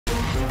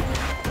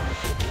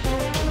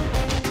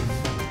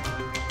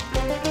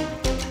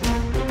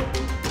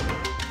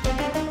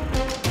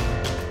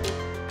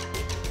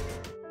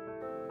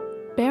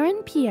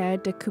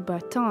Pierre de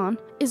Coubertin,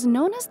 is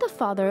known as the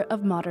father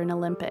of modern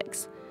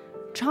Olympics.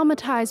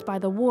 Traumatized by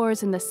the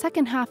wars in the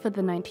second half of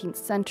the 19th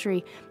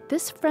century,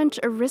 this French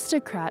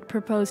aristocrat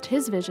proposed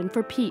his vision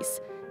for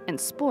peace, and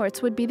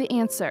sports would be the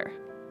answer.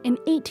 In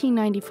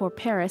 1894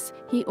 Paris,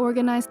 he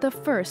organized the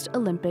first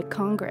Olympic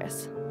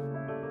Congress.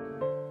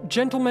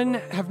 Gentlemen,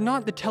 have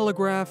not the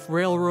telegraph,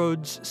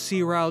 railroads,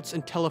 sea routes,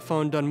 and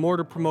telephone done more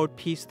to promote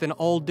peace than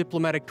all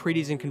diplomatic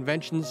treaties and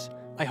conventions?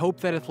 I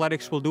hope that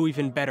athletics will do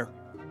even better.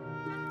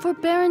 For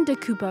Bain de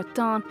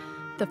Coubertin,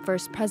 the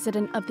first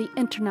president of the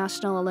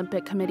International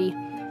Olympic Committee,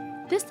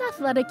 this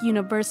athletic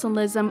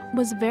universalism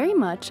was very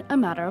much a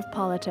matter of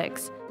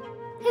politics.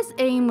 His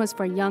aim was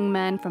for young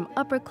men from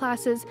upper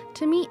classes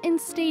to meet in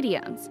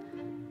stadiums,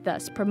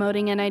 thus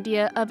promoting an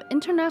idea of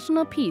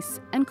international peace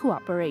and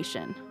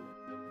cooperation.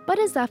 But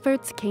his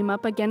efforts came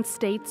up against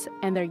states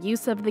and their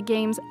use of the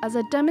games as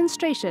a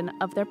demonstration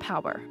of their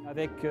power.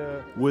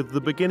 With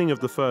the beginning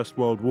of the First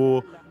World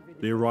War,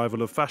 the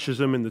arrival of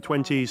fascism in the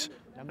 20s,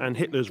 and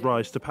Hitler's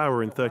rise to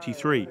power in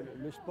 1933,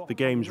 the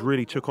Games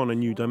really took on a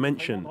new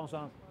dimension.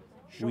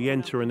 We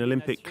enter an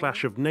Olympic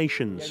clash of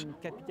nations.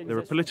 There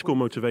are political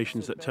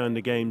motivations that turn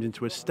the Games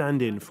into a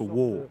stand-in for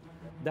war.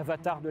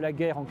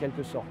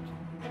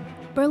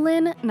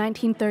 Berlin,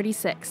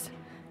 1936.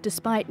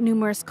 Despite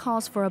numerous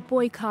calls for a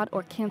boycott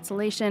or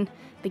cancellation,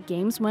 the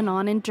Games went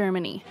on in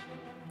Germany,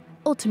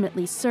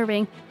 ultimately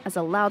serving as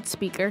a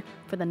loudspeaker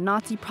for the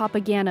Nazi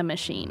propaganda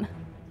machine.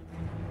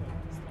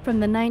 From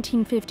the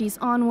 1950s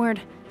onward,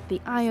 the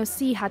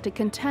IOC had to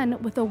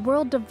contend with a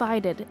world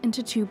divided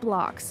into two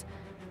blocks,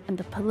 and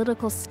the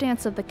political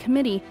stance of the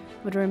committee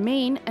would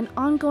remain an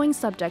ongoing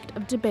subject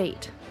of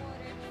debate.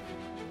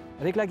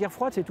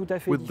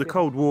 With the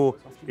Cold War,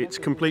 it's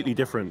completely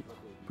different,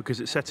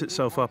 because it sets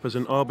itself up as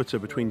an arbiter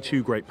between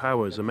two great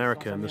powers,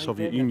 America and the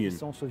Soviet Union,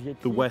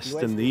 the West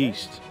and the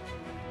East.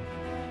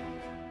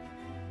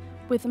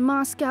 With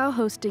Moscow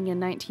hosting in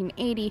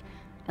 1980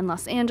 and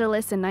Los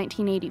Angeles in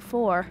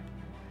 1984,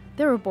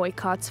 there were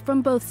boycotts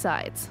from both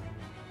sides.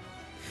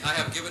 I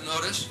have given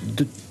notice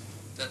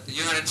that the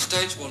United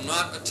States will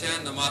not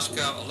attend the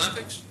Moscow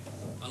Olympics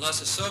unless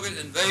the Soviet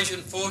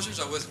invasion forces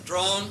are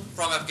withdrawn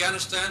from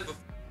Afghanistan.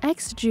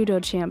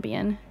 Ex-judo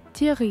champion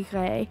Thierry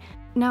Rey,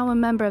 now a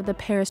member of the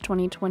Paris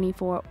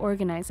 2024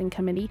 organizing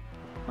committee,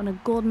 won a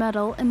gold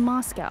medal in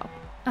Moscow,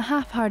 a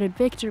half-hearted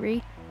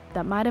victory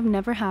that might have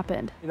never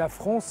happened.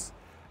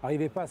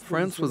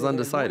 France was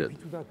undecided.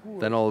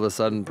 Then all of a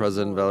sudden,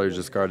 President Valéry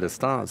Giscard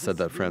d'Estaing said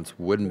that France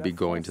wouldn't be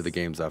going to the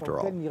Games after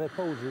all.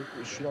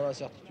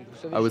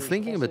 I was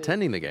thinking of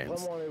attending the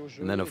Games,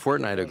 and then a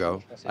fortnight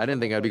ago, I didn't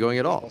think I'd be going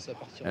at all,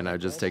 and I'd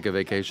just take a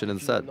vacation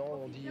instead.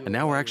 And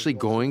now we're actually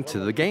going to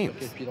the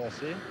Games.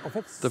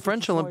 The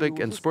French Olympic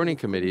and Sporting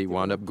Committee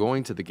wound up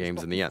going to the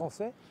Games in the end.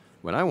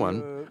 When I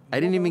won, I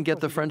didn't even get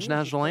the French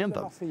national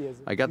anthem.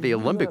 I got the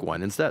Olympic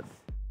one instead.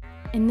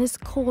 In this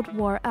Cold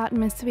War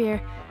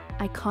atmosphere,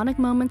 iconic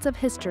moments of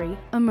history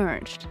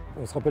emerged.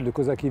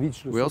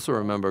 We also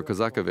remember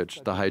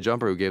Kozakiewicz, the high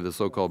jumper who gave the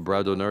so-called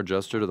bras d'honneur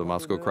gesture to the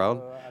Moscow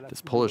crowd.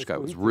 This Polish guy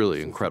was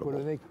really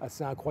incredible.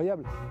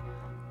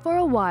 For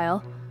a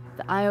while,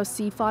 the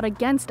IOC fought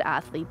against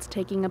athletes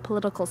taking a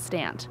political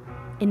stand.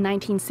 In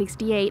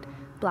 1968,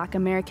 Black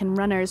American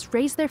runners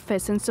raised their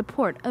fists in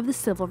support of the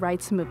civil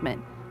rights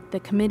movement. The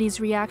committee's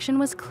reaction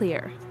was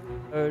clear.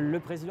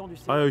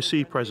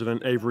 IOC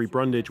President Avery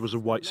Brundage was a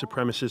white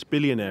supremacist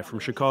billionaire from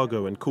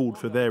Chicago and called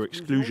for their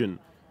exclusion.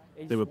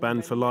 They were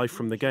banned for life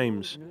from the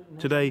Games.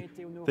 Today,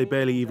 they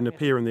barely even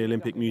appear in the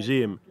Olympic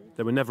Museum.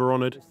 They were never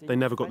honored, they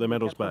never got their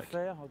medals back.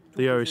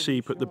 The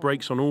IOC put the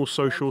brakes on all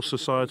social,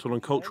 societal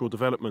and cultural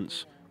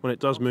developments. When it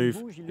does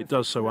move, it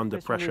does so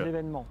under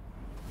pressure.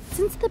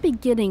 Since the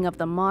beginning of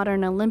the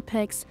modern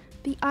Olympics,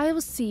 the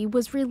IOC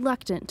was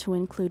reluctant to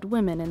include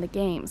women in the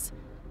Games,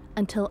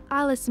 until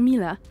Alice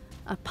Miller,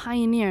 a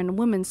pioneer in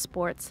women's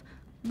sports,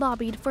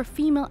 lobbied for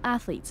female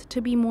athletes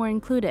to be more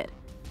included.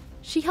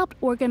 She helped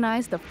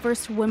organize the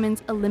first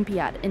Women's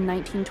Olympiad in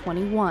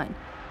 1921.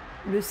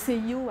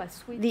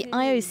 The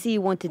IOC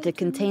wanted to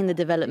contain the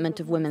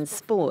development of women's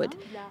sport.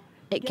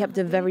 It kept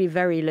a very,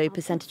 very low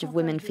percentage of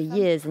women for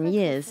years and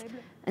years,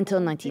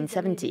 until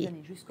 1970.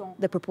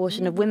 The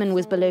proportion of women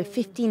was below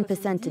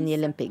 15% in the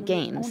Olympic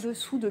Games. In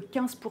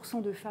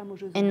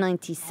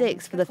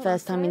 1996, for the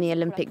first time in the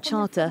Olympic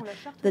Charter,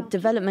 the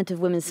development of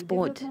women's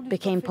sport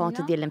became part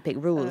of the Olympic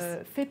rules.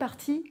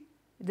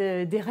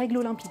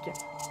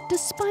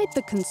 Despite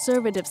the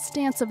conservative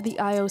stance of the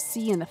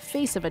IOC in the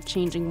face of a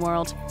changing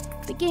world,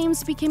 the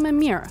Games became a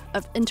mirror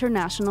of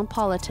international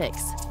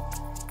politics.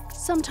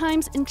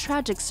 Sometimes in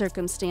tragic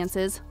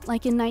circumstances,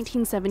 like in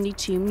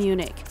 1972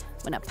 Munich,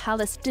 when a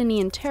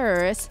Palestinian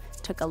terrorist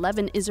took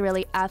 11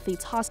 Israeli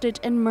athletes hostage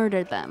and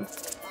murdered them.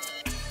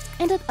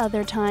 And at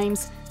other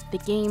times, the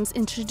Games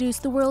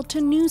introduced the world to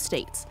new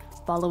states,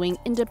 following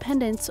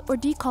independence or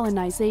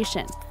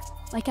decolonization,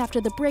 like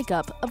after the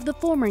breakup of the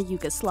former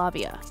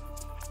Yugoslavia.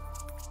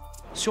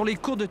 On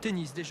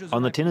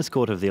the tennis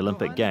court of the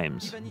Olympic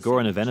Games,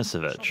 Goran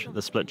Ivanisevic,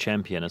 the split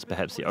champion, is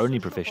perhaps the only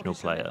professional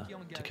player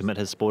to commit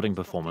his sporting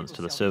performance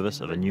to the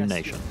service of a new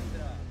nation.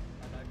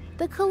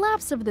 The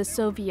collapse of the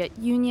Soviet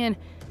Union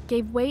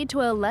gave way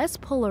to a less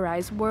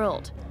polarized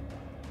world.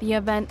 The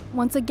event,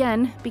 once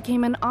again,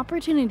 became an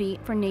opportunity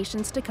for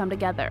nations to come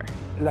together.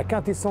 The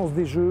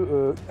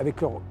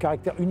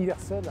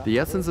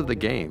essence of the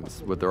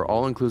Games, with their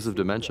all-inclusive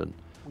dimension,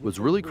 was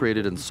really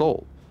created in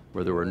Seoul,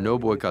 where there were no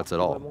boycotts at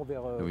all,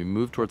 and we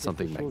moved towards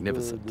something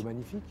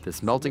magnificent,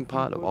 this melting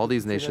pot of all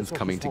these nations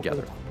coming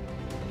together.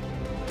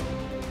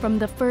 From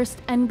the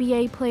first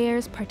NBA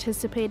players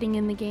participating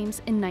in the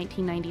Games in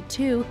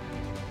 1992,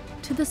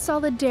 to the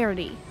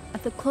solidarity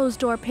at the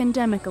closed-door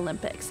pandemic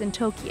Olympics in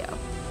Tokyo,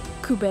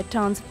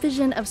 Coubertin's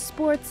vision of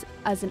sports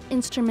as an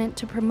instrument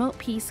to promote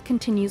peace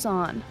continues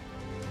on.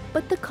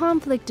 But the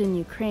conflict in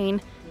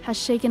Ukraine has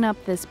shaken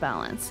up this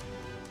balance,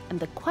 and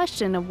the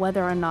question of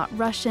whether or not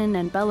Russian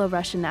and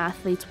Belarusian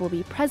athletes will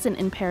be present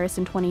in Paris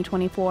in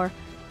 2024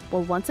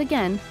 will once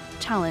again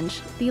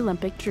challenge the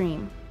Olympic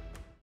dream.